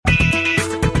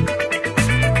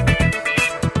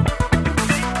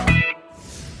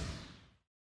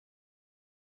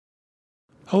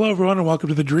Hello, everyone, and welcome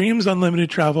to the Dreams Unlimited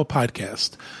Travel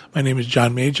Podcast. My name is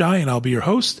John Magi, and I'll be your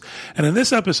host. And in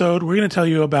this episode, we're going to tell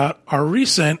you about our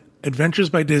recent Adventures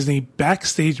by Disney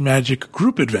Backstage Magic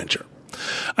group adventure.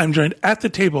 I'm joined at the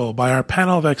table by our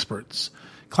panel of experts.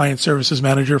 Client Services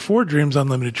Manager for Dreams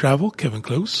Unlimited Travel, Kevin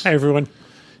Close. Hi, everyone.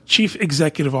 Chief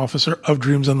Executive Officer of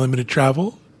Dreams Unlimited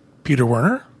Travel, Peter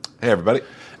Werner. Hey, everybody.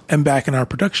 And back in our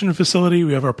production facility,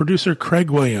 we have our producer, Craig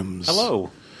Williams.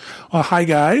 Hello. Well, hi,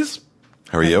 guys.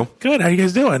 How are you? Good. How you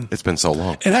guys doing? It's been so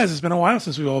long. It has. It's been a while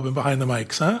since we've all been behind the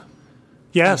mics, huh?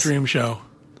 Yes. For a dream show.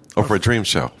 Oh, for a dream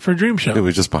show. For a dream show. We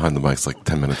were just behind the mics like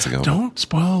 10 minutes ago. Don't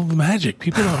spoil the magic.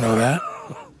 People don't know that.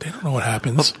 They don't know what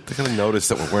happens. They're going to notice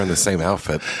that we're wearing the same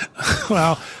outfit.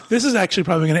 Well, this is actually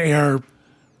probably going to air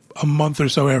a month or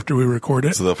so after we record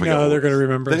it. So they'll forget. No, they're going to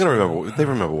remember. They're going to remember. They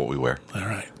remember what we wear. All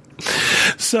right.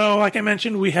 So, like I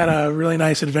mentioned, we had a really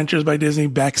nice Adventures by Disney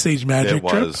Backstage Magic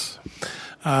trip. It was.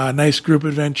 Nice group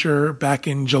adventure back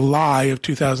in July of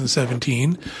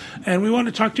 2017. And we want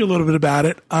to talk to you a little bit about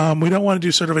it. We don't want to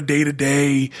do sort of a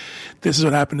day-to-day, this is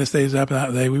what happened this day, this happened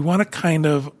that day. We want to kind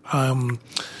of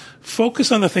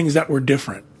focus on the things that were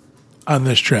different on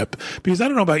this trip. Because I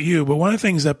don't know about you, but one of the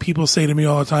things that people say to me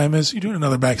all the time is, you're doing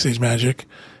another Backstage Magic.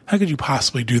 How could you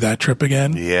possibly do that trip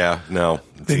again? Yeah, no.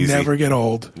 They easy. never get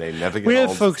old. They never get We old.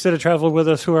 have folks that have traveled with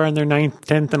us who are on their 9th,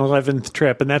 10th, and 11th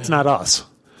trip, and that's not us.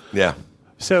 Yeah.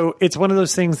 So it's one of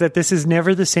those things that this is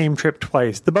never the same trip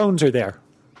twice. The bones are there,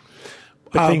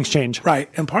 but things change.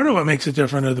 Right. And part of what makes it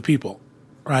different are the people,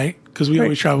 right? Because we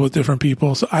always travel with different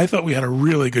people. So I thought we had a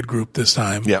really good group this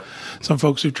time. Yep. Some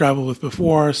folks we've traveled with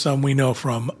before, some we know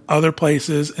from other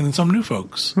places, and then some new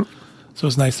folks. So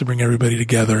it's nice to bring everybody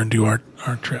together and do our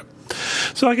trip.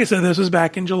 So like I said, this was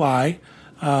back in July.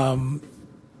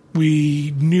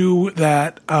 We knew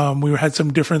that we had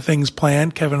some different things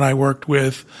planned. Kevin and I worked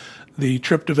with the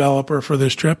trip developer for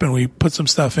this trip, and we put some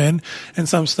stuff in, and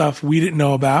some stuff we didn't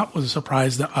know about was a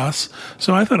surprise to us.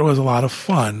 So I thought it was a lot of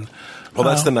fun. Well,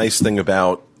 that's the nice thing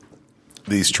about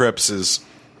these trips is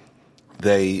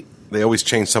they always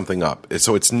change something up.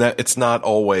 So it's not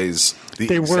always the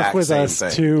They exact work with same us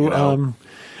thing, to, you know?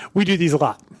 We do these a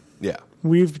lot. Yeah.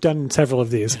 We've done several of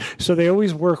these. So they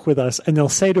always work with us, and they'll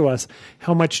say to us,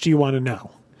 how much do you want to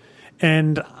know?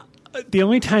 And the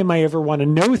only time I ever want to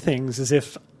know things is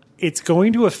if it's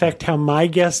going to affect how my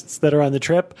guests that are on the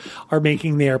trip are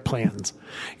making their plans.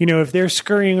 You know, if they're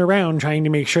scurrying around trying to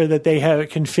make sure that they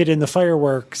can fit in the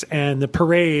fireworks and the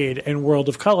parade and World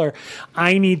of Color,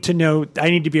 I need to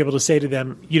be able to say to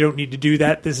them, you don't need to do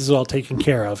that. This is all taken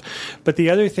care of. But the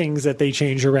other things that they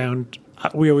change around,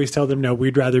 we always tell them, no,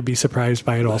 we'd rather be surprised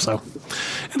by it also.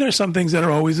 And there's some things that are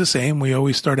always the same. We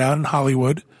always start out in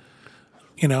Hollywood,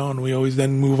 you know, and we always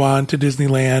then move on to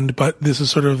Disneyland. But this is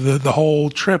sort of the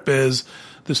whole trip is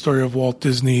the story of Walt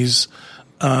Disney's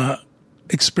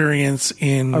experience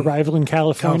in arrival in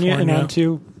California.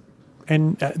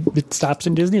 And it stops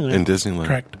in Disneyland. In Disneyland.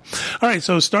 Correct. All right.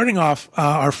 So starting off,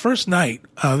 our first night,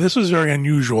 this was very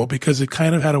unusual because it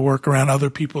kind of had to work around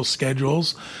other people's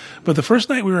schedules. But the first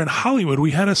night we were in Hollywood, we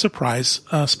had a surprise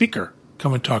speaker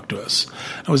come and talk to us.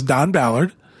 It was Don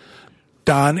Ballard.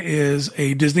 Don is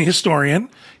a Disney historian.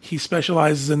 He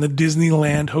specializes in the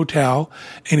Disneyland Hotel,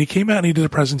 and he came out and he did a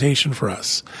presentation for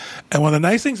us. And one of the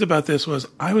nice things about this was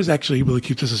I was actually able to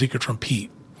keep this a secret from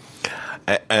Pete.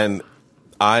 And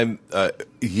I'm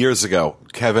years ago,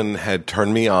 Kevin had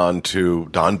turned me on to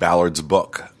Don Ballard's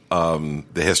book, The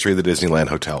History of the Disneyland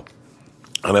Hotel.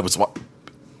 And it was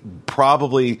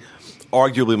probably,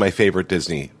 arguably my favorite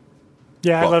Disney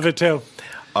Yeah, book. I love it too.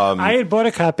 I had bought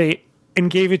a copy and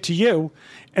gave it to you,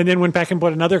 and then went back and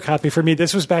bought another copy for me.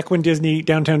 This was back when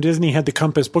Downtown Disney had the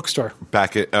Compass bookstore.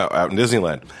 Back out in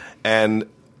Disneyland. And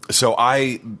so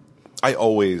I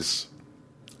always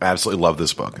absolutely love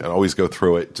this book. I always go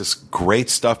through it. Just great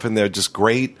stuff in there. Just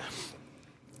great,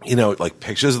 you know, like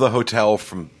pictures of the hotel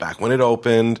from back when it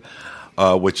opened,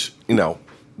 which, you know,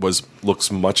 looks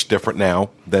much different now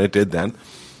than it did then.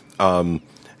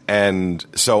 And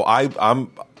so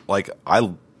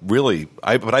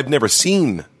but I've never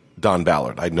seen Don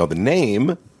Ballard. I know the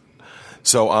name.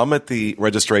 So I'm at the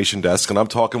registration desk and I'm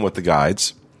talking with the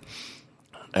guides.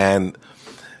 And,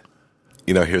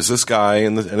 you know, here's this guy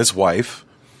and his wife.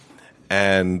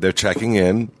 And they're checking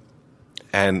in.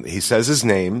 And he says his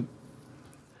name.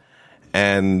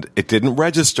 And it didn't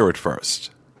register at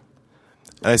first.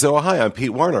 And I said, oh, hi, I'm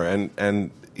Pete Werner. And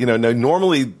you know,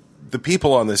 normally the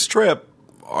people on this trip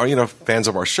are, you know, fans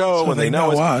of our show, So and they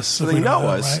know us. So they know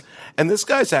us. Right? And this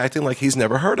guy's acting like he's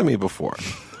never heard of me before.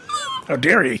 How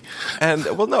dare he? And,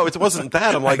 well, no, it wasn't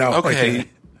that. I'm like, I know, okay,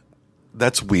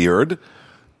 that's weird.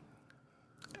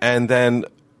 And then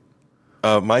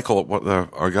Michael,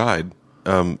 our guide,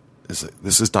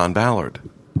 this is Don Ballard.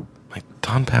 I'm like,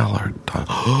 Don Ballard.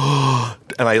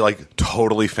 And I like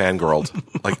totally fangirled.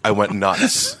 Like I went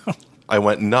nuts.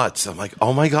 I'm like,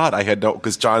 oh my God, I had no,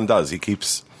 because John does. He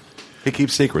keeps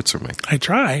secrets from me. I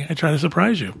try to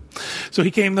surprise you. So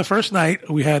he came the first night.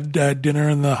 We had dinner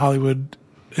in the Hollywood,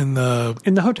 in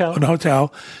the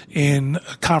hotel in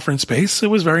a conference space. It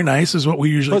was very nice, is what we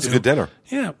usually do. It was a good dinner.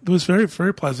 Yeah, it was very,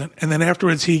 very pleasant. And then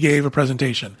afterwards, he gave a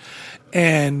presentation.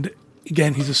 And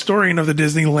again, he's a historian of the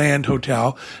Disneyland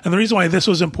Hotel. And the reason why this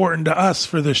was important to us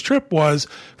for this trip was,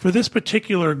 for this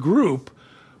particular group,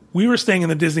 we were staying in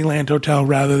the Disneyland Hotel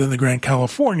rather than the Grand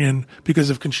Californian because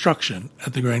of construction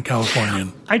at the Grand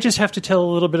Californian. I just have to tell a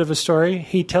little bit of a story.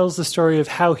 He tells the story of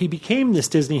how he became this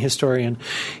Disney historian.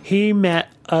 He met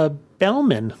a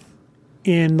bellman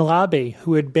in the lobby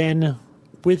who had been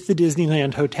with the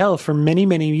Disneyland Hotel for many,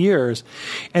 many years.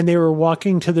 And they were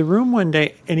walking to the room one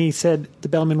day, and he said, the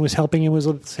bellman was helping him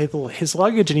with his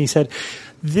luggage, and he said,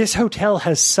 "This hotel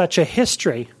has such a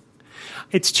history.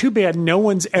 It's too bad no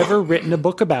one's ever written a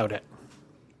book about it."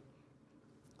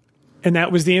 And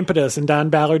that was the impetus. And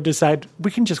Don Ballard decided, we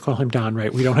can just call him Don,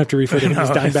 right? We don't have to refer to him as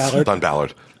Don Ballard. Don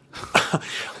Ballard.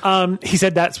 He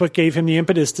said that's what gave him the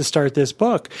impetus to start this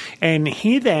book. And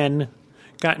he then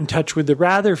got in touch with the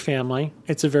Rather family.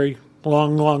 It's a very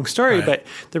long story, right. But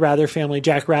the Rather family,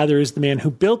 Jack Rather is the man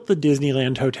who built the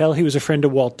Disneyland Hotel. He was a friend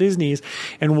of Walt Disney's,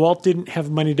 and Walt didn't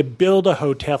have money to build a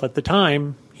hotel at the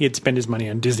time. He had spent his money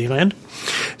on Disneyland.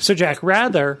 So Jack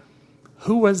Rather,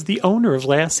 who was the owner of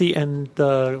Lassie and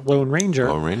the Lone Ranger.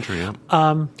 Lone Ranger, yeah.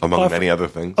 Among many other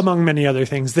things. Among many other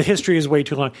things. The history is way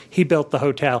too long. He built the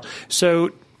hotel.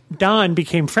 So Don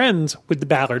became friends with the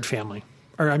Ballard family.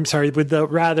 With the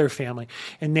Rather family.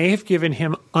 And they have given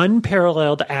him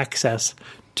unparalleled access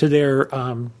to their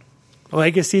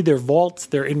legacy, their vaults,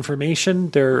 their information,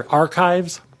 their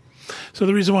archives. So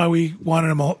the reason why we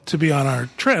wanted him to be on our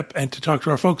trip and to talk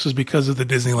to our folks is because of the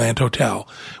Disneyland Hotel.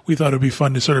 We thought it would be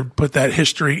fun to sort of put that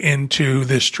history into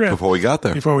this trip. Before we got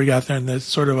there and to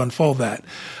sort of unfold that.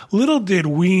 Little did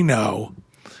we know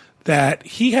that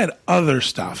he had other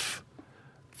stuff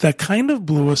that kind of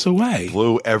blew us away.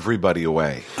 Blew everybody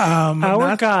away.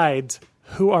 Our guides,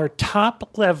 who are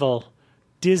top-level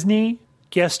Disney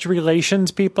guest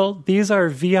relations people, these are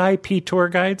VIP tour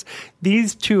guides.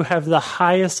 These two have the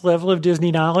highest level of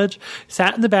Disney knowledge.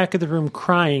 Sat in the back of the room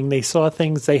crying. They saw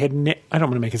things they had... I don't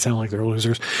want to make it sound like they're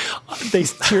losers. They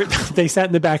sat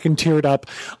in the back and teared up.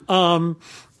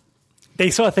 They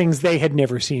saw things they had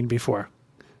never seen before.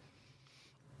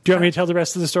 Do you want me to tell the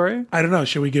rest of the story? I don't know.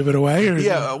 Should we give it away? Or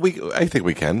yeah, I think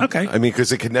we can. Okay. I mean,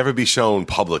 because it can never be shown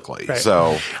publicly. Right.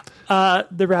 So,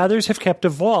 the Rathers have kept a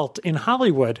vault in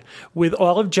Hollywood with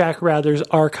all of Jack Rather's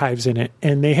archives in it,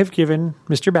 and they have given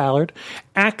Mr. Ballard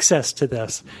access to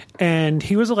this. And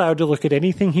he was allowed to look at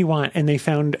anything he wanted, and he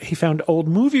found old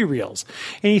movie reels.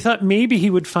 And he thought maybe he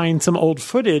would find some old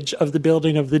footage of the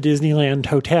building of the Disneyland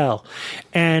Hotel.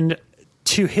 And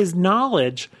to his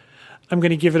knowledge... I'm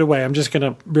going to give it away. I'm just going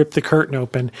to rip the curtain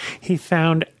open. He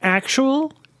found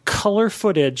actual color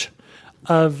footage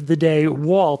of the day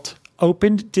Walt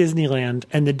opened Disneyland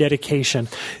and the dedication.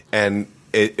 And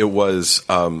it was,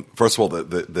 first of all,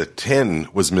 the tin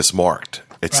was mismarked.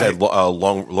 It said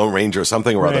Lone Ranger or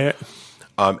something or other.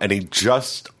 And he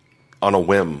just, on a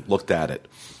whim, looked at it.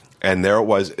 And there it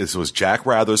was. It was Jack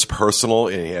Rather's personal,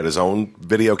 and he had his own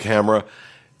video camera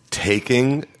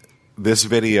taking this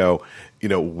video. You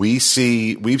know, we've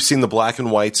seen the black and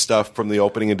white stuff from the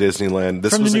opening of Disneyland.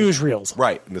 This from was the newsreels.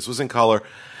 Right. And this was in color.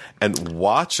 And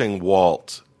watching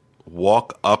Walt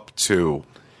walk up to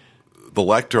the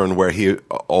lectern where he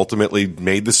ultimately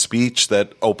made the speech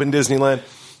that opened Disneyland,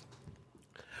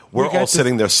 we're all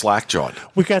sitting there slack-jawed.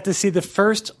 We got to see the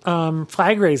first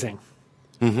flag raising.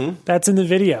 Mm-hmm. That's in the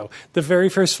video. The very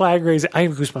first flag raising. I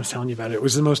have goosebumps telling you about it. It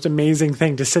was the most amazing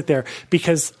thing to sit there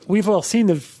because we've all seen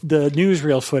the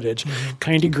newsreel footage,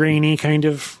 kind of grainy, kind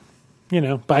of,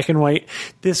 black and white.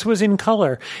 This was in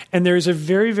color. And there's a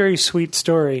very, very sweet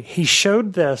story. He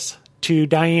showed this to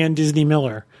Diane Disney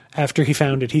Miller after he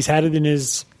found it. He's had it in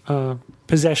his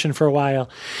possession for a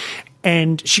while.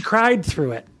 And she cried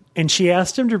through it. And she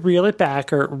asked him to reel it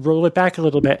back or roll it back a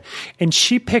little bit. And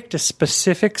she picked a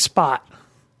specific spot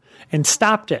and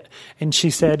stopped it. And she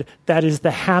said, that is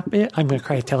the happiest, I'm going to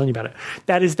cry telling you about it.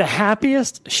 That is the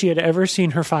happiest she had ever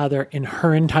seen her father in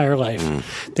her entire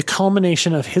life. The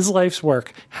culmination of his life's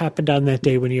work happened on that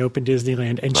day when he opened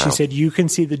Disneyland. And she said, you can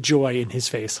see the joy in his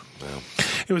face.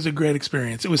 It was a great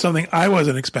experience. It was something I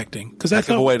wasn't expecting. Heck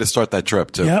of a way to start that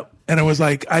trip, too. Yep. And it was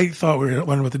like, I thought we were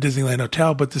wondering with the Disneyland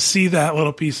Hotel, but to see that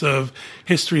little piece of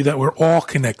history that we're all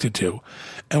connected to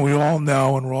and we all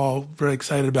know and we're all very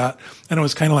excited about. And it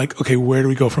was kind of like, okay, where do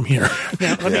we go from here?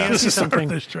 Now, let me ask you something.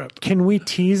 This trip. Can we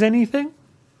tease anything?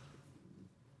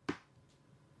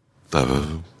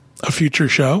 A future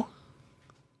show?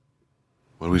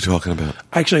 What are we talking about?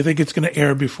 Actually, I think it's going to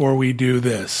air before we do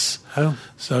this. Oh.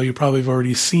 So you probably have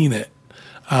already seen it.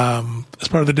 As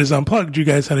part of the Diz Unplugged, you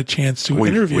guys had a chance to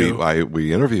interview.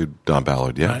 We interviewed Don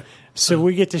Ballard, yeah. Right. So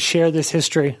we get to share this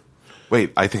history.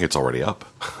 Wait, I think it's already up.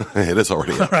 It is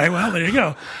already All up. right, well, there you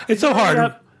go. It's so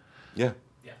hard. Yeah.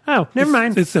 Oh, never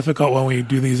mind. It's difficult when we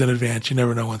do these in advance. You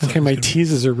never know when Okay, my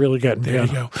teases are really getting There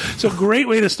you go. So great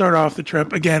way to start off the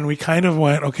trip. Again, we kind of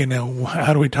went, okay, now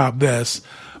how do we top this?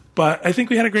 But I think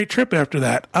we had a great trip after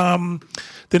that.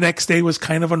 The next day was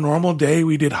kind of a normal day.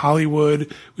 We did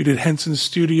Hollywood. We did Henson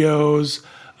Studios.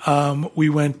 We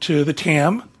went to the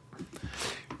TAM.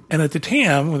 And at the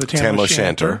TAM, with the Tam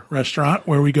O'Shanter restaurant,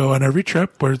 where we go on every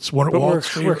trip, where it's one of Walt's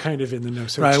favorite. We're kind of in the know,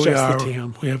 so Right, it's we just are. the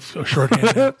TAM. We have a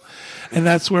shorthand. And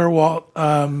that's where Walt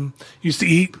used to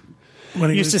eat. When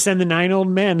he used to send the 9 old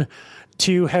men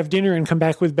to have dinner and come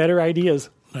back with better ideas.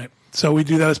 Right. So we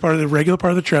do that as part of the regular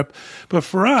part of the trip. But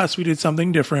for us, we did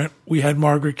something different. We had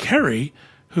Margaret Carey,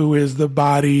 who is the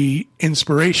body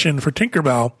inspiration for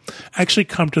Tinkerbell, actually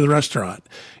come to the restaurant.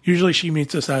 Usually she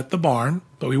meets us at the barn,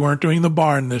 but we weren't doing the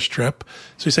barn this trip.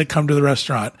 So we said, come to the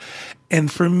restaurant.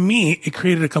 And for me, it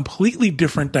created a completely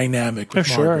different dynamic with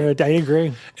Margaret. Sure, I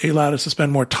agree. It allowed us to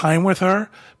spend more time with her,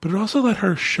 but it also let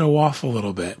her show off a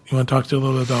little bit. You want to talk to a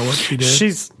little bit about what she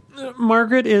did?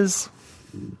 Margaret is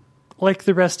like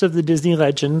the rest of the Disney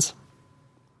legends.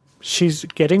 She's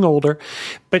getting older,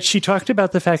 but she talked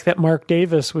about the fact that Mark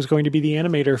Davis was going to be the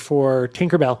animator for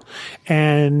Tinkerbell,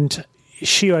 and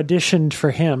she auditioned for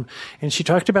him. And she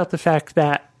talked about the fact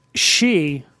that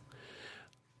she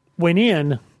went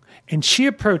in and she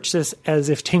approached this as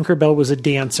if Tinkerbell was a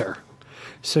dancer.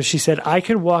 So she said, I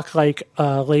could walk like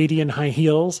a lady in high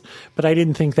heels, but I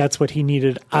didn't think that's what he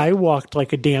needed. I walked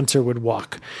like a dancer would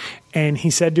walk. And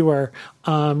he said to her,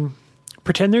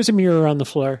 pretend there's a mirror on the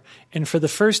floor, and for the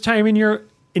first time in your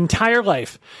entire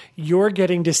life, you're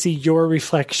getting to see your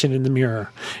reflection in the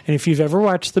mirror. And if you've ever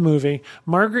watched the movie,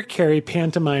 Margaret Carey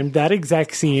pantomimed that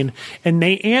exact scene, and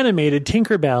they animated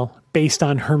Tinkerbell based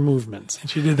on her movements. And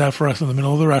she did that for us in the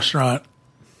middle of the restaurant.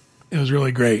 It was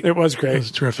really great. It was great. It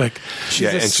was terrific.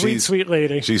 She's a sweet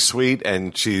lady. She's sweet,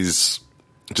 and she's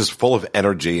just full of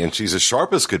energy, and she's as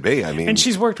sharp as could be. I mean, and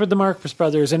she's worked with the Marcus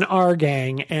Brothers and our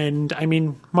gang, and I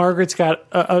mean, Margaret's got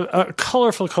a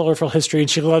colorful history, and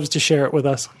she loves to share it with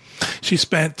us. She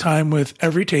spent time with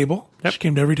every table. Yep. She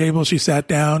came to every table. She sat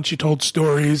down. She told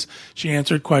stories. She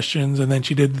answered questions, and then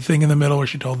she did the thing in the middle where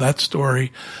she told that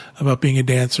story about being a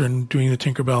dancer and doing the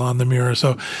Tinkerbell on the mirror.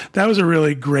 So that was a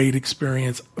really great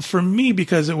experience for me,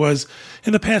 because it was,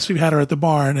 in the past we've had her at the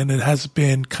barn, and it has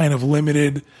been kind of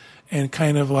limited. And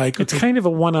kind of like... It's kind of a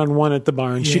one-on-one at the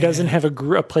barn. Yeah. She doesn't have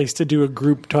a place to do a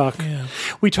group talk. Yeah.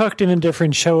 We talked in a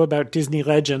different show about Disney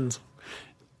legends.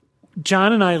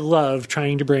 John and I love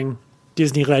trying to bring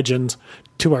Disney legends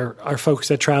to our folks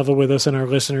that travel with us and our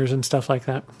listeners and stuff like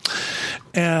that.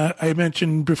 I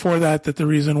mentioned before that the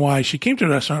reason why she came to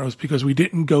the restaurant was because we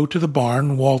didn't go to the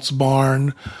barn, Walt's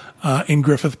barn in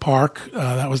Griffith Park.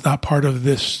 That was not part of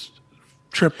this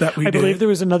trip that we did. I believe there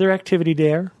was another activity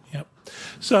there. Yep.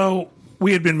 So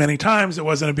we had been many times. It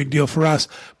wasn't a big deal for us,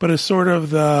 but as sort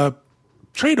of the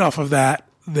trade-off of that,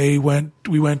 we went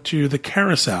to the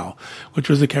carousel, which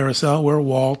was the carousel where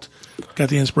Walt got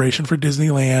the inspiration for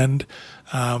Disneyland.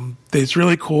 It's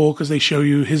really cool because they show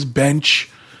you his bench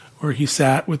where he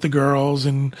sat with the girls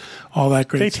and all that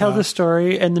great stuff. They tell the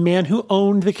story, and the man who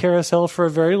owned the carousel for a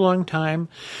very long time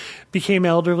became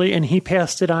elderly, and he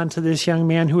passed it on to this young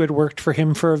man who had worked for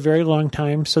him for a very long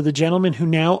time. So the gentleman who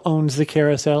now owns the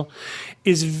carousel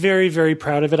is very, very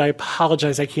proud of it. I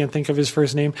apologize, I can't think of his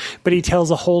first name, but he tells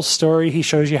a whole story. He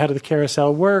shows you how the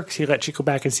carousel works. He lets you go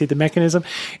back and see the mechanism,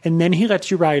 and then he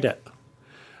lets you ride it.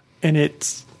 And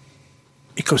it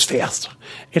goes fast.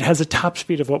 It has a top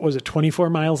speed of, 24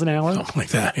 miles an hour? Something like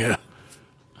that, yeah.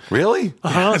 Really?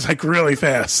 Yeah, it's like really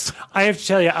fast. I have to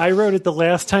tell you, I rode it the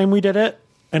last time we did it,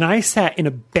 and I sat in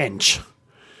a bench.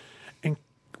 And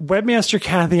Webmaster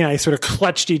Kathy and I sort of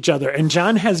clutched each other. And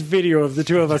John has video of the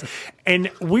two of us. And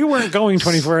we weren't going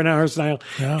 24 hours an hour.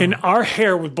 No. And our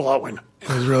hair was blowing. It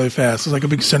was really fast. It was like a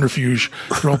big centrifuge.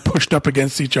 We're all pushed up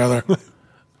against each other.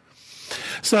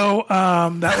 So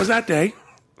that was that day.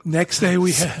 Next day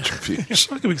we had Centrifuge.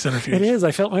 fucking big centrifuge. It is.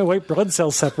 I felt my white blood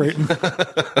cells separating.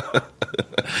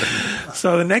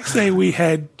 So the next day we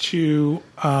had to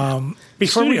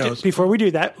studios. Before we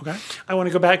do that, Okay. I want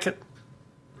to go back.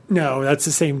 No, that's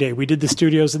the same day. We did the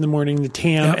studios in the morning, the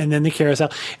TAM, Yep. and then the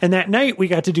carousel. And that night, we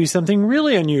got to do something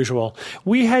really unusual.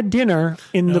 We had dinner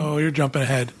in Oh, you're jumping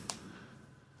ahead.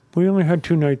 We only had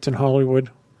 2 nights in Hollywood.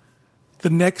 The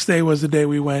next day was the day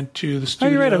we went to the Oh,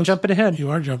 studios. you're right. I'm jumping ahead. You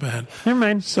are jumping ahead. Never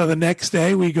mind. So the next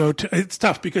day we go to. It's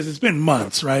tough because it's been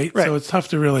months, right? Right. So it's tough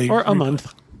to really Or a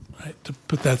month. right, to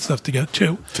put that stuff together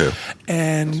too. Two.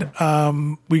 And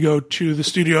we go to the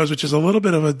studios, which is a little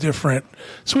bit of a different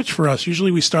switch for us.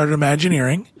 Usually we start at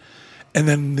Imagineering, and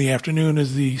then the afternoon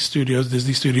is the studios,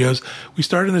 Disney Studios. We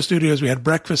started in the studios. We had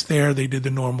breakfast there. They did the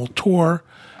normal tour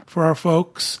for our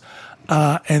folks.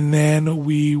 And then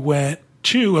we went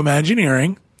to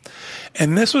Imagineering,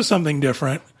 and this was something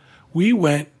different. We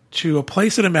went to a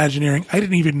place at Imagineering I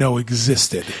didn't even know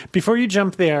existed. Before you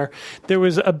jump there, there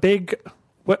was a big,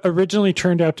 what originally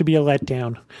turned out to be a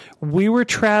letdown. We were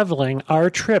traveling, our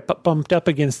trip bumped up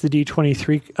against the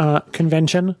D23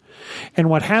 convention. And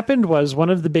what happened was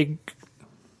one of the big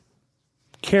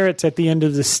carrots at the end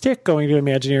of the stick going to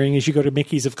Imagineering is you go to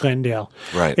Mickey's of Glendale.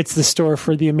 Right. It's the store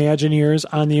for the Imagineers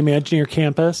on the Imagineer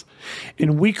campus.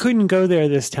 And we couldn't go there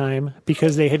this time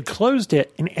because they had closed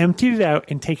it and emptied it out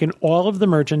and taken all of the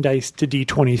merchandise to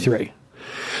D23.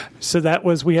 So that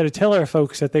was, we had to tell our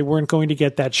folks that they weren't going to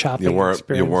get that shopping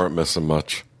experience. You weren't missing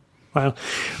much. Wow.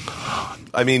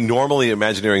 I mean, normally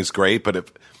Imagineering's great, but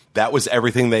if that was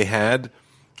everything they had,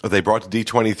 they brought to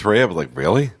D23, I was like,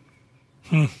 really?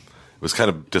 It was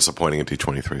kind of disappointing at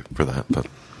D23 for that. But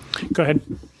Go ahead.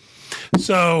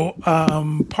 So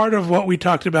part of what we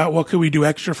talked about, what could we do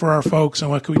extra for our folks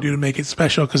and what could we do to make it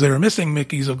special because they were missing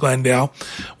Mickey's of Glendale,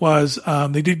 was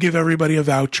they did give everybody a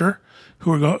voucher.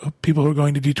 People who are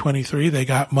going to D23, they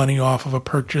got money off of a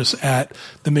purchase at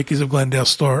the Mickey's of Glendale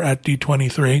store at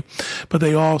D23. But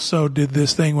they also did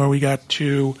this thing where we got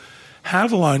to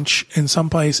have lunch in some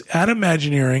place at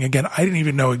Imagineering. Again, I didn't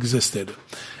even know existed.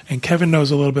 And Kevin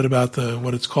knows a little bit about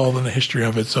what it's called and the history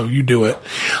of it, so you do it.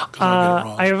 'Cause I'll get it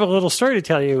wrong. I have a little story to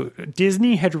tell you.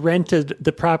 Disney had rented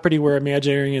the property where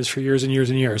Imagineering is for years and years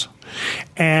and years.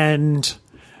 And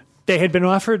they had been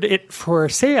offered it for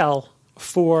sale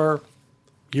for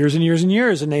years and years and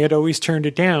years, and they had always turned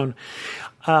it down.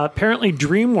 Apparently,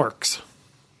 DreamWorks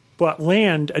bought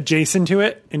land adjacent to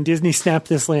it, and Disney snapped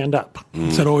this land up.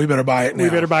 Said, we better buy it now. We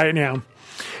better buy it now.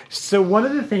 So one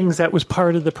of the things that was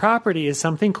part of the property is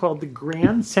something called the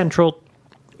Grand Central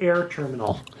Air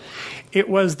Terminal. It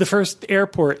was the first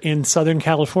airport in Southern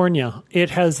California. It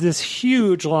has this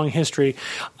huge, long history.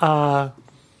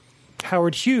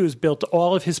 Howard Hughes built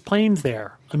all of his planes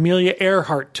there. Amelia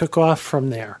Earhart took off from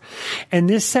there. And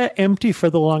this sat empty for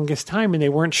the longest time, and they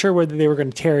weren't sure whether they were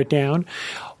going to tear it down.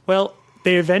 Well,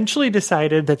 they eventually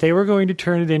decided that they were going to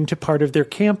turn it into part of their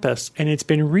campus, and it's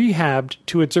been rehabbed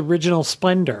to its original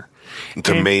splendor. it's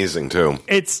amazing, too.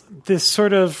 It's this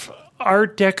sort of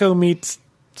Art Deco meets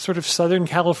sort of Southern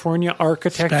California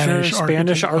architecture, Spanish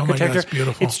architecture. Oh my God, architecture. it's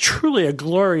beautiful. It's truly a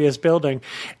glorious building.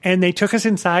 And they took us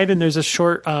inside, and there's a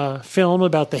short film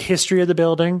about the history of the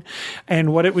building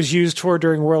and what it was used for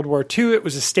during World War II. It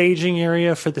was a staging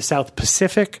area for the South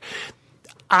Pacific.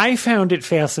 I found it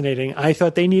fascinating. I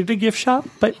thought they needed a gift shop,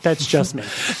 but that's just me.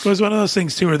 It was one of those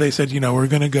things, too, where they said, we're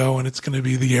going to go and it's going to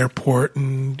be the airport.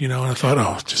 And, and I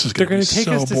thought, this is They're going going to to be take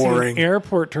so us to see boring. an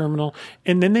airport terminal,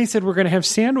 and then they said we're going to have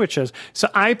sandwiches. So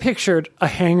I pictured a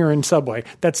hangar in Subway.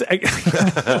 That's I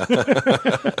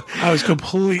was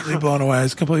completely blown away.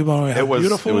 How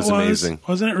beautiful it was amazing.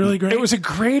 Wasn't it really great? it was a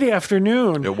great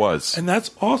afternoon. It was. And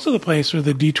that's also the place where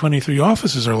the D23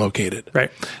 offices are located.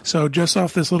 Right. So just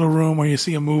off this little room where you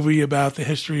see a movie about the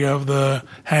history of the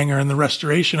hangar and the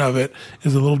restoration of it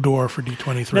is a little door for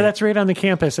D23. No, that's right on the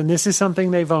campus, and this is something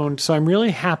they've owned. So I'm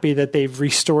really happy that they've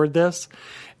restored this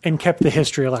and kept the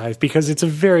history alive because it's a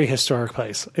very historic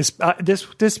place. This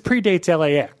predates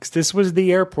LAX. This was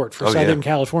the airport for Southern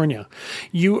California.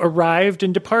 You arrived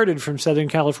and departed from Southern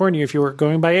California if you were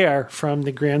going by air from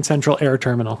the Grand Central Air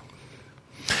Terminal.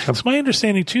 It's my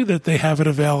understanding, too, that they have it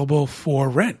available for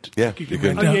rent. Yeah, you you can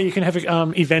rent can. Oh, out. yeah, you can have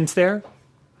events there.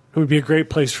 It would be a great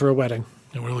place for a wedding.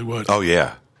 It really would. Oh,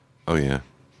 yeah. Oh, yeah.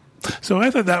 So I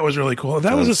thought that was really cool.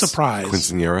 That was a That's surprise.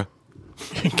 Quinceañera.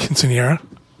 Quinceañera.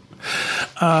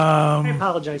 I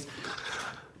apologize.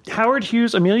 Howard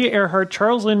Hughes, Amelia Earhart,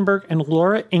 Charles Lindbergh, and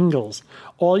Laura Ingalls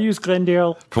all used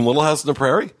Glendale. From Little House on the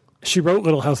Prairie? She wrote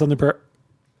Little House on the Prairie.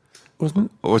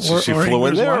 wasn't She flew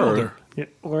in Ingers there? Wilder.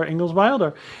 or Ingalls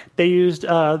Wilder. They used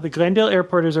the Glendale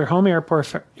Airport as their home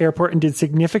airport and did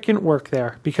significant work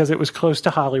there because it was close to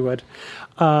Hollywood.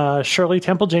 Shirley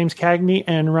Temple, James Cagney,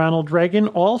 and Ronald Reagan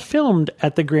all filmed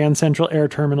at the Grand Central Air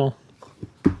Terminal.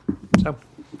 So,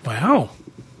 Wow.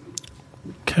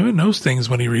 Kevin knows things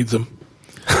when he reads them.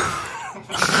 All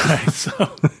right,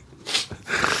 so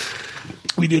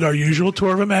we did our usual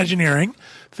tour of Imagineering.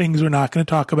 Things we're not going to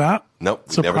talk about. Nope.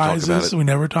 Surprises we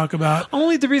never talk about.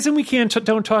 only the reason we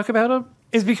don't talk about them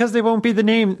is because they won't be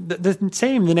the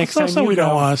same the next time. Also, we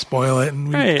don't want to spoil it, and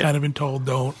we've Right. kind of been told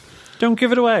don't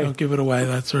give it away. Don't give it away,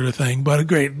 that sort of thing. But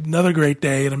another great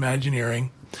day at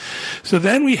Imagineering. So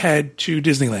then we head to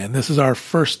Disneyland. This is our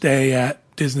first day at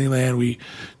Disneyland. We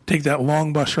take that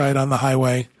long bus ride on the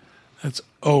highway. That's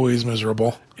always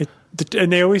miserable.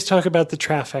 And they always talk about the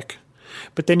traffic.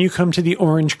 But then you come to the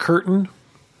orange curtain.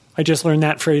 I just learned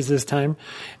that phrase this time.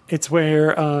 It's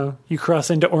where you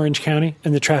cross into Orange County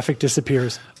and the traffic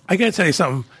disappears. I got to tell you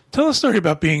something. Tell a story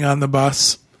about being on the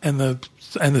bus and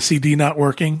the CD not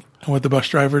working and what the bus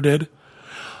driver did.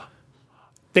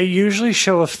 They usually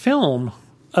show a film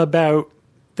about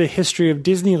the history of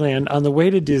Disneyland on the way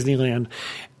to Disneyland.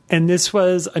 And this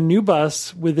was a new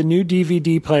bus with a new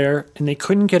DVD player, and they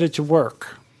couldn't get it to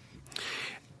work.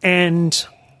 And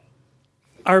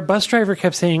our bus driver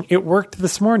kept saying, it worked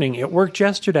this morning. It worked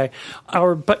yesterday.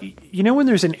 But you know when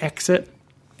there's an exit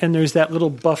and there's that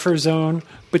little buffer zone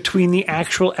between the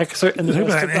actual exit and the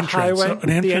rest of the highway? So an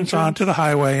entrance onto the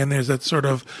highway, and there's that sort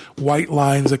of white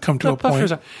lines that come to a point.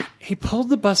 Zone. He pulled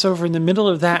the bus over in the middle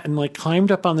of that and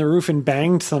climbed up on the roof and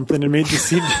banged something and made the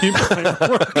CD player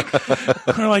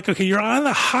work. We're like, okay, you're on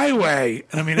the highway.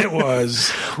 And I mean, it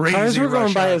was crazy. Cars were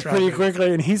going by us traffic. pretty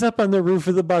quickly, and he's up on the roof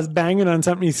of the bus banging on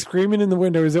something. He's screaming in the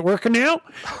window, is it working now?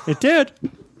 It did.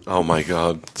 Oh, my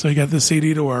God. So you got the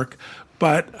CD to work.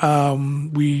 But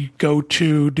we go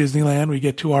to Disneyland. We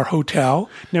get to our hotel.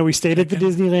 No, we stayed at the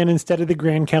Disneyland instead of the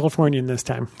Grand Californian this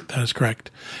time. That is correct.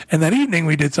 And that evening,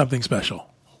 we did something special.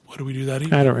 What did we do that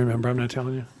evening? I don't remember. I'm not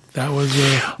telling you. That was...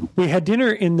 We had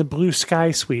dinner in the Blue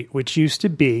Sky Suite, which used to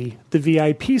be the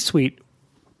VIP suite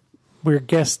where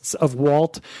guests of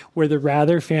Walt, where the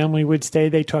Rather family would stay.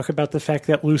 They talk about the fact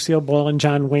that Lucille Ball and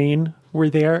John Wayne were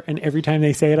there, and every time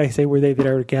they say it, I say, were they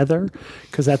there together?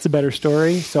 Because that's a better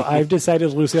story. So I've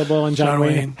decided Lucille Ball and John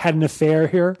Wayne had an affair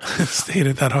here. Stayed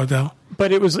at that hotel.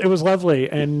 But it was lovely,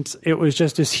 and it was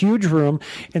just this huge room,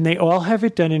 and they all have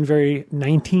it done in very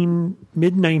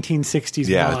mid-1960s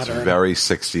Yeah, modern. it's very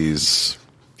 60s.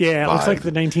 Yeah, it looks vibe. like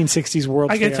the 1960s World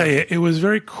I Fair. can tell you, it was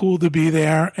very cool to be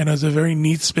there, and it was a very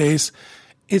neat space.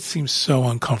 It seemed so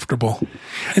uncomfortable.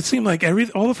 It seemed like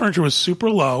all the furniture was super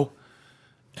low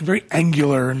and very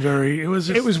angular and very. It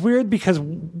was weird because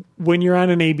when you're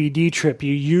on an ABD trip,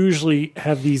 you usually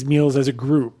have these meals as a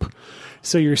group,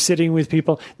 so you're sitting with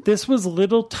people. This was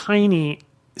little tiny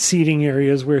seating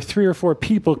areas where 3 or 4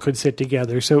 people could sit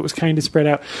together, so it was kind of spread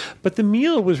out. But the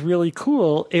meal was really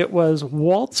cool. It was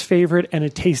Walt's favorite and a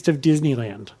taste of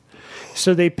Disneyland.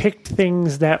 So they picked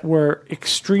things that were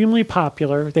extremely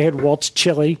popular. They had Walt's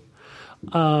chili,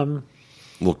 Little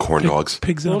corn dogs.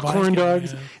 pigs in a little basket. corn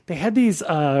dogs. Yeah. They had these.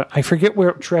 I forget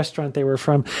which restaurant they were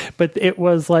from, but it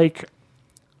was like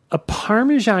a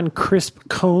Parmesan crisp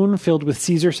cone filled with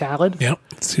Caesar salad. Yep,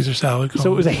 Caesar salad.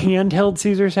 So it was a handheld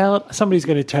Caesar salad. Somebody's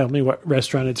going to tell me what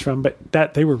restaurant it's from,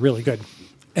 but they were really good.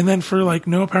 And then for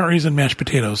no apparent reason, mashed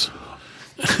potatoes.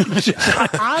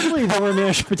 Oddly, there were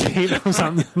mashed potatoes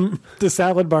on the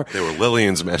salad bar. They were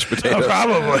Lillian's mashed potatoes.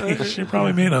 Probably. She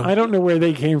probably made them. I don't know where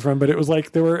they came from, but it was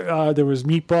like there was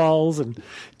meatballs and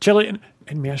chili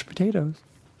and mashed potatoes.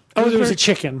 Oh, there was a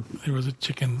chicken. There was a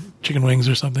chicken wings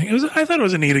or something. I thought it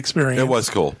was a neat experience. It was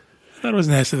cool. I thought it was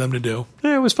nice of them to do.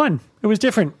 Yeah, it was fun. It was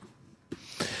different.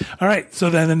 All right. So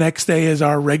then the next day is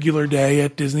our regular day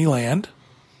at Disneyland.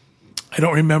 I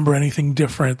don't remember anything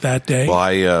different that day.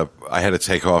 Well, I had to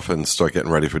take off and start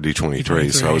getting ready for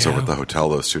D23, so I was over at the hotel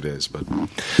those 2 days. But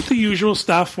the usual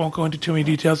stuff. Won't go into too many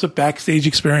details of backstage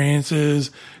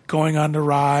experiences, going on to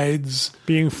rides.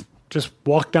 Being just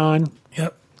walked on.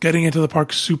 Yep. Getting into the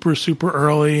park super, super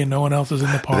early and no one else is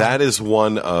in the park. that is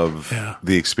one of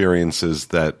the experiences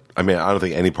that, I mean, I don't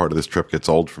think any part of this trip gets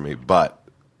old for me, but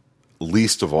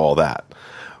least of all that,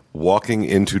 walking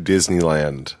into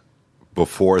Disneyland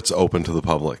before it's open to the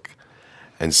public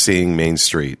and seeing Main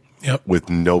Street with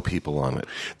no people on it.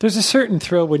 There's a certain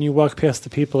thrill when you walk past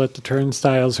the people at the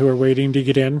turnstiles who are waiting to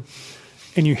get in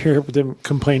and you hear them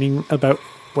complaining about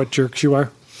what jerks you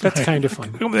are. That's kind of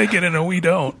fun. They get in and we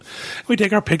don't. We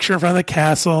take our picture in front of the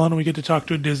castle and we get to talk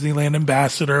to a Disneyland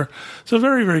ambassador. So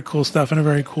very, very cool stuff and a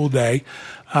very cool day.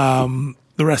 The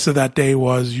rest of that day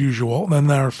was usual.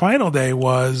 Then our final day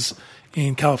was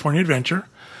in California Adventure.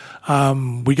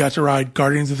 We got to ride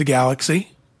Guardians of the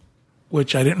Galaxy,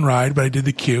 which I didn't ride, but I did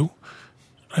the queue.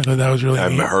 I thought that was really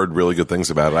neat. I've heard really good things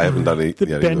about it. I haven't done it The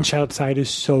yet bench either. outside is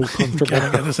so comfortable.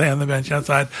 I got to say on the bench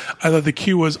outside. I thought the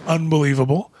queue was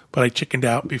unbelievable, but I chickened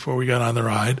out before we got on the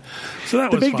ride. So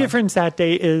that The was big fun. difference that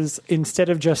day is instead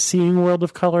of just seeing World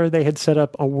of Color, they had set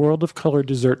up a World of Color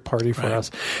dessert party for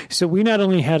us. So we not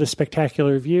only had a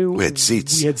spectacular view, We had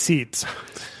seats. We had seats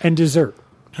and dessert.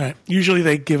 Right. Usually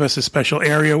they give us a special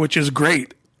area, which is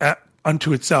great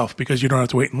unto itself because you don't have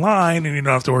to wait in line and you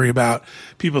don't have to worry about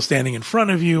people standing in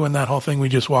front of you and that whole thing. We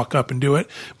just walk up and do it.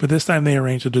 But this time they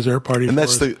arranged a dessert party. And for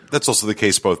us. that's also the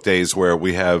case both days where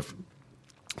we have,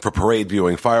 for parade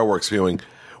viewing, fireworks viewing,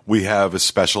 we have a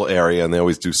special area and they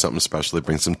always do something special. They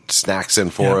bring some snacks in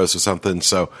for us or something.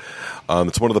 So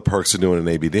it's one of the perks of doing an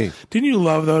ABD. Didn't you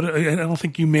love, though? I don't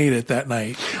think you made it that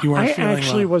night. You weren't I feeling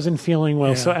actually well. wasn't feeling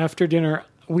well. Yeah. So after dinner,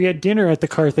 we had dinner at the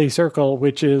Carthay Circle,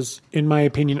 which is, in my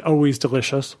opinion, always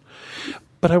delicious.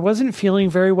 But I wasn't feeling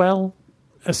very well.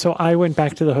 So I went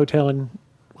back to the hotel and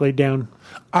laid down.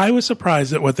 I was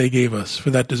surprised at what they gave us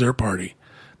for that dessert party.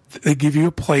 They give you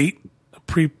a plate, a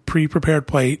pre-prepared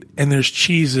plate, and there's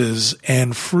cheeses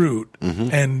and fruit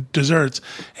and desserts.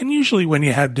 And usually when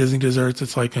you have Disney desserts,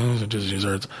 it's like, these are Disney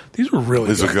desserts. These were really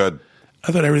These good. are good.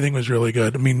 I thought everything was really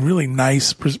good. I mean, really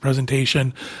nice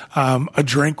presentation. A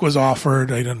drink was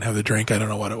offered. I didn't have the drink. I don't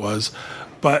know what it was.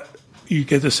 But you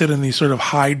get to sit in these sort of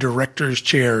high director's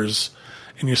chairs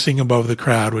and you're seeing above the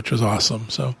crowd, which was awesome.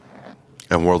 So,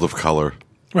 And World of Color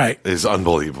right. is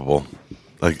unbelievable.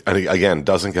 Like, and again,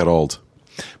 doesn't get old.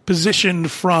 Positioned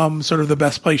from sort of the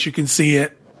best place you can see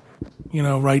it,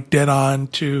 right dead on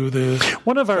to the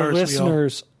One of our Ferris wheel.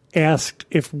 listeners asked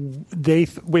if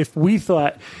we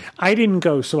thought, I didn't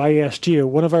go, so I asked you.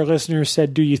 One of our listeners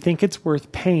said, do you think it's worth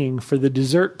paying for the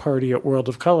dessert party at World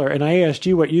of Color? And I asked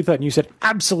you what you thought, and you said,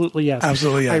 absolutely yes.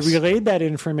 Absolutely yes. I relayed that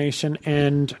information,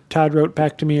 and Todd wrote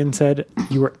back to me and said,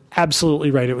 you were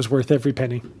absolutely right. It was worth every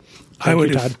penny. I would,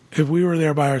 you, Todd. if we were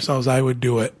there by ourselves, I would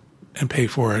do it and pay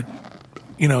for it.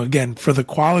 Again, for the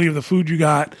quality of the food you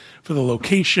got, for the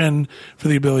location, for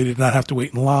the ability to not have to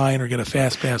wait in line or get a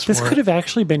fast pass This for could it. have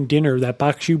actually been dinner. That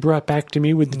box you brought back to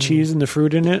me with the cheese and the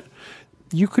fruit in it,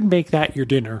 you could make that your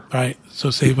dinner. Right. So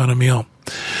save on a meal.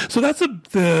 So that's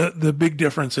the big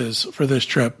differences for this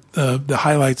trip, the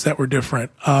highlights that were different.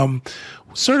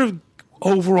 Sort of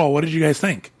overall, what did you guys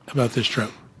think about this trip?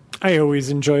 I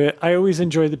always enjoy it. I always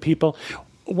enjoy the people.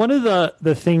 One of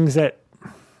the things that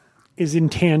is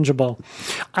intangible,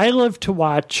 I love to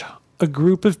watch a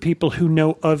group of people who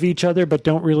know of each other but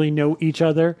don't really know each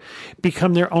other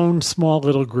become their own small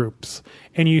little groups.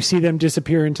 And you see them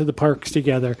disappear into the parks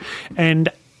together. And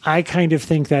I kind of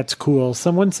think that's cool.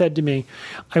 Someone said to me,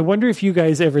 I wonder if you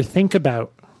guys ever think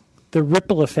about the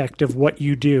ripple effect of what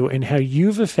you do and how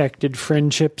you've affected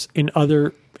friendships in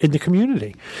the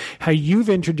community, how you've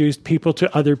introduced people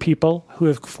to other people who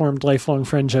have formed lifelong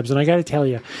friendships. And I got to tell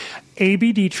you,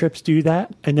 ABD trips do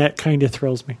that, and that kind of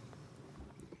thrills me.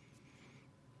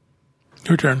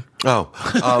 Your turn. Like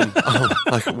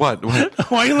what? Why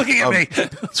are you looking at me?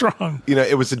 What's wrong?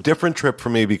 It was a different trip for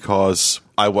me because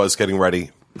I was getting ready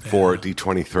for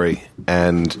D23.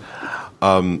 And,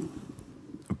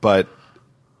 but,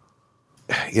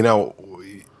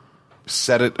 we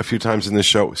said it a few times in this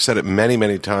show, said it many,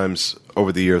 many times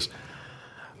over the years.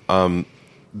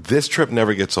 This trip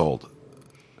never gets old.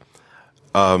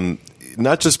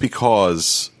 Not just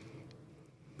because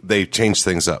they change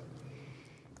things up.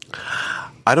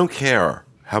 I don't care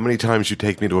how many times you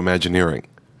take me to Imagineering.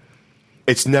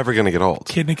 It's never going to get old.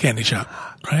 Kid in a candy shop,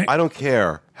 right? I don't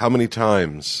care how many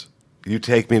times you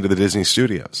take me to the Disney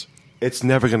Studios. It's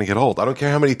never going to get old. I don't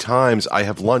care how many times I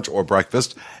have lunch or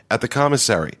breakfast at the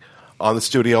commissary on the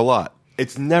studio lot.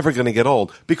 It's never going to get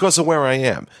old because of where I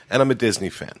am, and I'm a Disney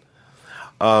fan.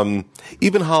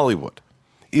 Even Hollywood.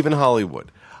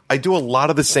 I do a lot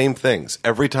of the same things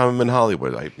every time I'm in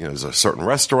Hollywood. There's a certain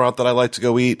restaurant that I like to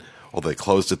go eat. Although they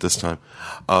closed it this time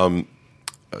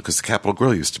because the Capitol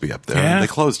Grill used to be up there. Yeah. And they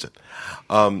closed it.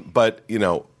 But,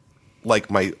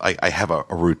 I have a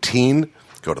routine,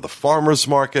 go to the farmer's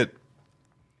market.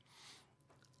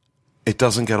 It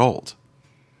doesn't get old.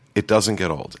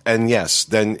 And yes,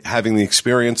 then having the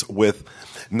experience with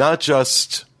not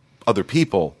just other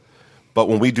people, but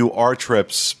when we do our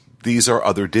trips, these are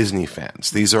other Disney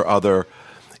fans. These are other,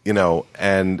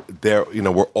 and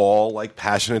we're all like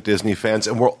passionate Disney fans,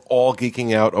 and we're all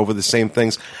geeking out over the same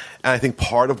things. And I think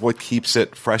part of what keeps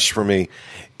it fresh for me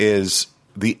is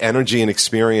the energy and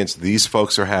experience these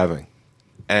folks are having.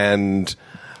 And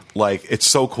like, it's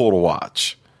so cool to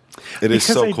watch. It is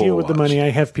so cool. Because I deal with the money, I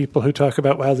have people who talk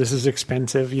about, wow, this is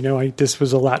expensive. This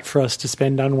was a lot for us to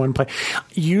spend on one play.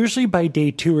 Usually by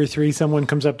day 2 or 3, someone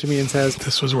comes up to me and says,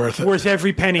 this was worth it. Worth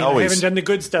every penny. Always. I haven't done the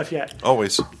good stuff yet.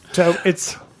 Always. So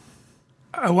it's...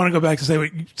 I want to go back to say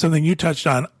something you touched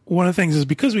on. One of the things is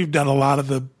because we've done a lot of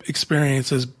the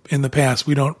experiences in the past,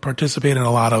 we don't participate in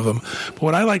a lot of them. But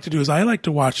what I like to do is I like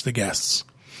to watch the guests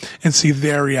and see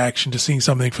their reaction to seeing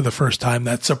something for the first time,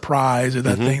 that surprise or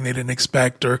that thing they didn't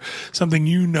expect or something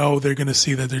they're going to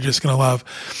see that they're just going to love.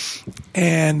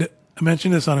 And I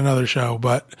mentioned this on another show,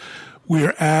 but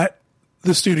we're at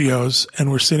the studios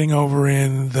and we're sitting over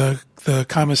in the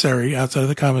commissary, outside of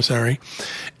the commissary,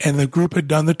 and the group had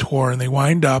done the tour and they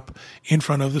wind up in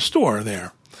front of the store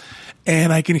there.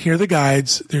 And I can hear the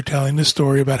guides, they're telling the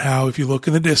story about how if you look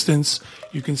in the distance,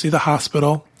 you can see the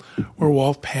hospital where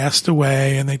Walt passed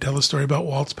away, and they tell the story about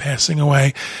Walt's passing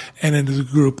away. And in the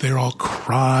group, they're all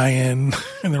crying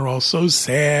and they're all so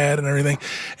sad and everything.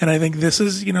 And I think this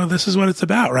is what it's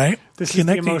about, right? This is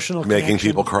the emotional making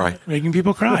people cry. Making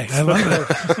people cry. I love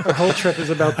it. Our whole trip is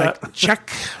about that.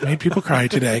 Check. Made people cry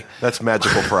today. That's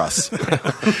magical for us.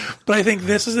 But I think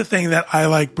this is the thing that I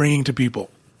like bringing to people.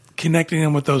 Connecting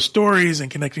them with those stories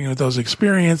and connecting them with those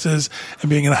experiences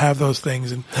and being able to have those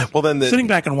things and sitting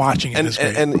back and watching it is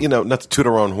great. And not to toot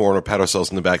our own horn or pat ourselves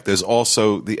in the back, there's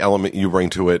also the element you bring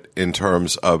to it in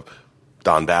terms of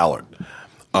Don Ballard.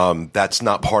 That's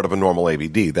not part of a normal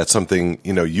ABD. That's something,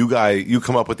 you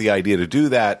come up with the idea to do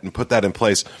that and put that in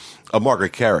place.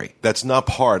 Margaret Carey, that's not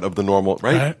part of the normal,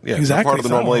 right? Yeah, exactly. It's not part of the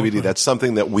normal ABD. That's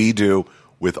something that we do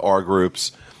with our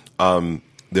groups.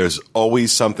 There's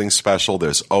always something special.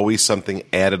 There's always something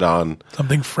added on.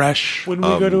 Something fresh. When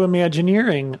we go to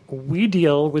Imagineering, we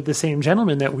deal with the same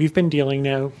gentleman that we've been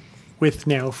dealing with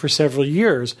for several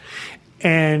years.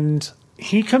 And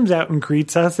he comes out and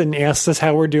greets us and asks us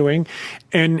how we're doing.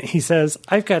 And he says,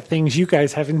 I've got things you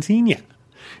guys haven't seen yet.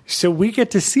 So we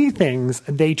get to see things.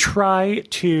 They try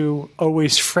to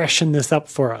always freshen this up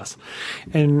for us.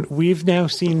 And we've now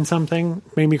seen something,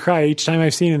 made me cry each time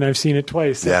I've seen it. I've seen it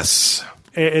twice. Yes.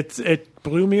 It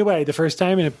blew me away the first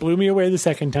time, and it blew me away the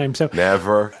second time. So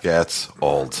never gets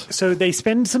old. So they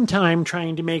spend some time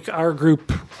trying to make our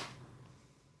group.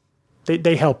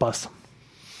 They help us.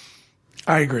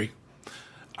 I agree.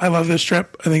 I love this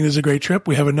trip. I think this is a great trip.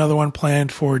 We have another one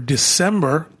planned for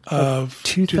December of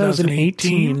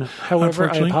 2018.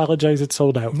 However, I apologize, it's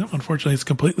sold out. No, unfortunately, it's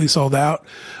completely sold out.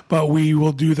 But we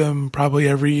will do them probably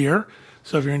every year.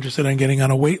 So if you're interested in getting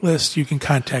on a wait list, you can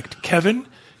contact Kevin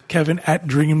at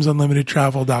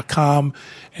dreamsunlimitedtravel.com,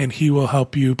 and he will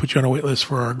help you put you on a wait list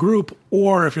for our group.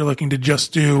 Or if you're looking to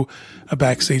just do a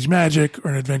Backstage Magic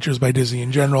or an Adventures by Disney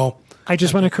in general. I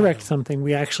just want to correct something.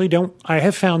 We actually don't. I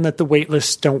have found that the wait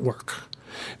lists don't work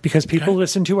because people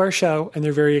listen to our show and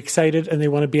they're very excited and they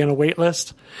want to be on a wait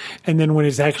list. And then when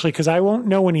it's actually, because I won't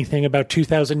know anything about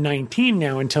 2019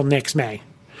 now until next May.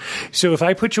 So if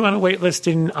I put you on a wait list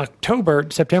in September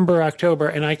or October,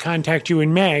 and I contact you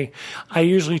in May, I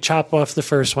usually chop off the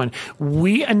first one.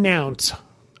 We announce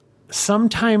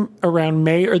sometime around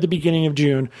May or the beginning of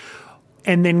June,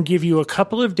 and then give you a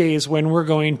couple of days when we're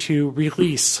going to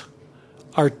release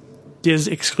our Diz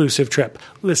exclusive trip.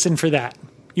 Listen for that.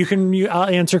 I'll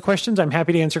answer questions. I'm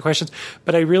happy to answer questions,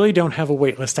 but I really don't have a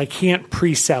wait list. I can't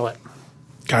pre-sell it.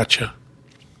 Gotcha.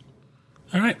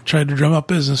 All right. Tried to drum up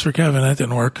business for Kevin. That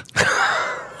didn't work.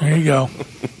 There you go.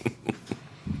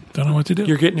 Don't know what to do.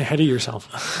 You're getting ahead of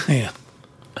yourself. Yeah.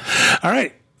 All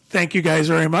right. Thank you guys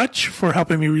very much for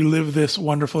helping me relive this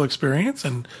wonderful experience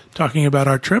and talking about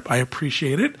our trip. I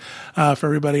appreciate it. For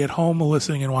everybody at home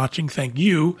listening and watching, thank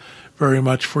you very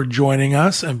much for joining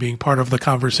us and being part of the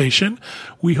conversation.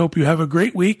 We hope you have a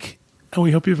great week, and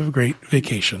we hope you have a great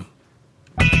vacation.